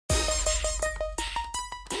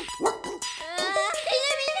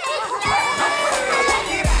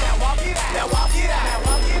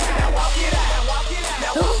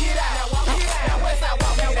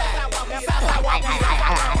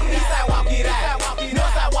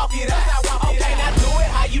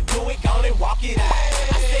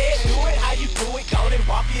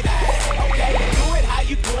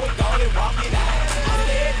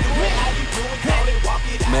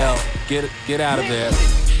Get out of there.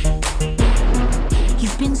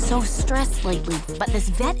 You've been so stressed lately, but this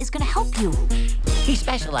vet is gonna help you. He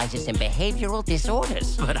specializes in behavioral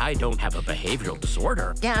disorders. But I don't have a behavioral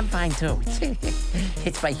disorder. Yeah, I'm fine too.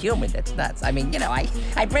 It's my human that's nuts. I mean, you know,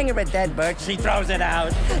 I bring her a dead bird, she throws it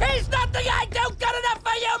out. There's nothing I do good enough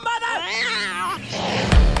for you, mother!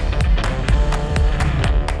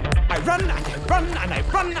 I run and I run and I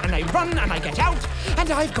run and I run and I get out,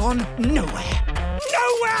 and I've gone nowhere.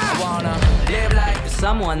 Nowhere! I wanna live like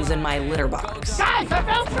someone's in my litter box. Guys, I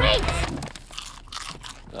felt free!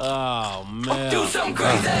 Oh, man. Do something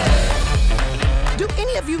crazy! Do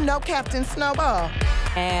any of you know Captain Snowball?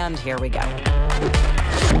 And here we go.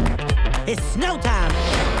 It's snow time.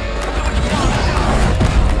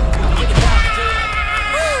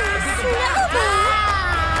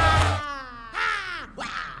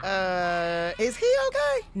 Is he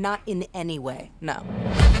okay? Not in any way, no.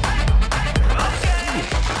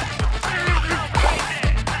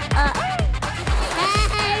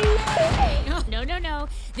 No.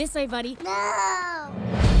 This way, buddy. No!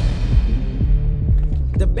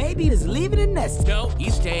 The baby is leaving the nest. No,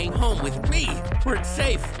 he's staying home with me, where it's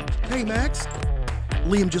safe. Hey, Max.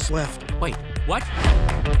 Liam just left. Wait, what?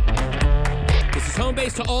 This is home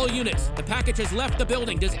base to all units. The package has left the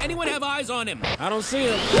building. Does anyone have eyes on him? I don't see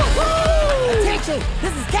him. Attention!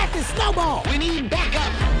 This is Captain Snowball! We need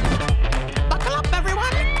backup! Buckle up,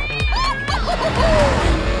 everyone!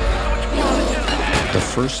 The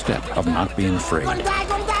first step of not being afraid Gonna die!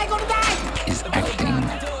 is acting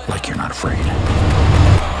like you're not afraid.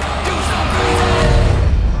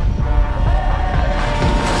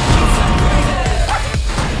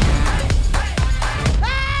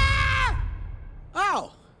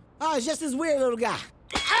 Oh, it's just this weird little guy.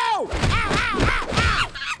 Ow! Ow! Ow!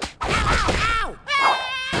 Ow! Ow! Ow! Ow!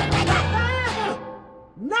 Ow!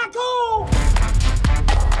 Not cool!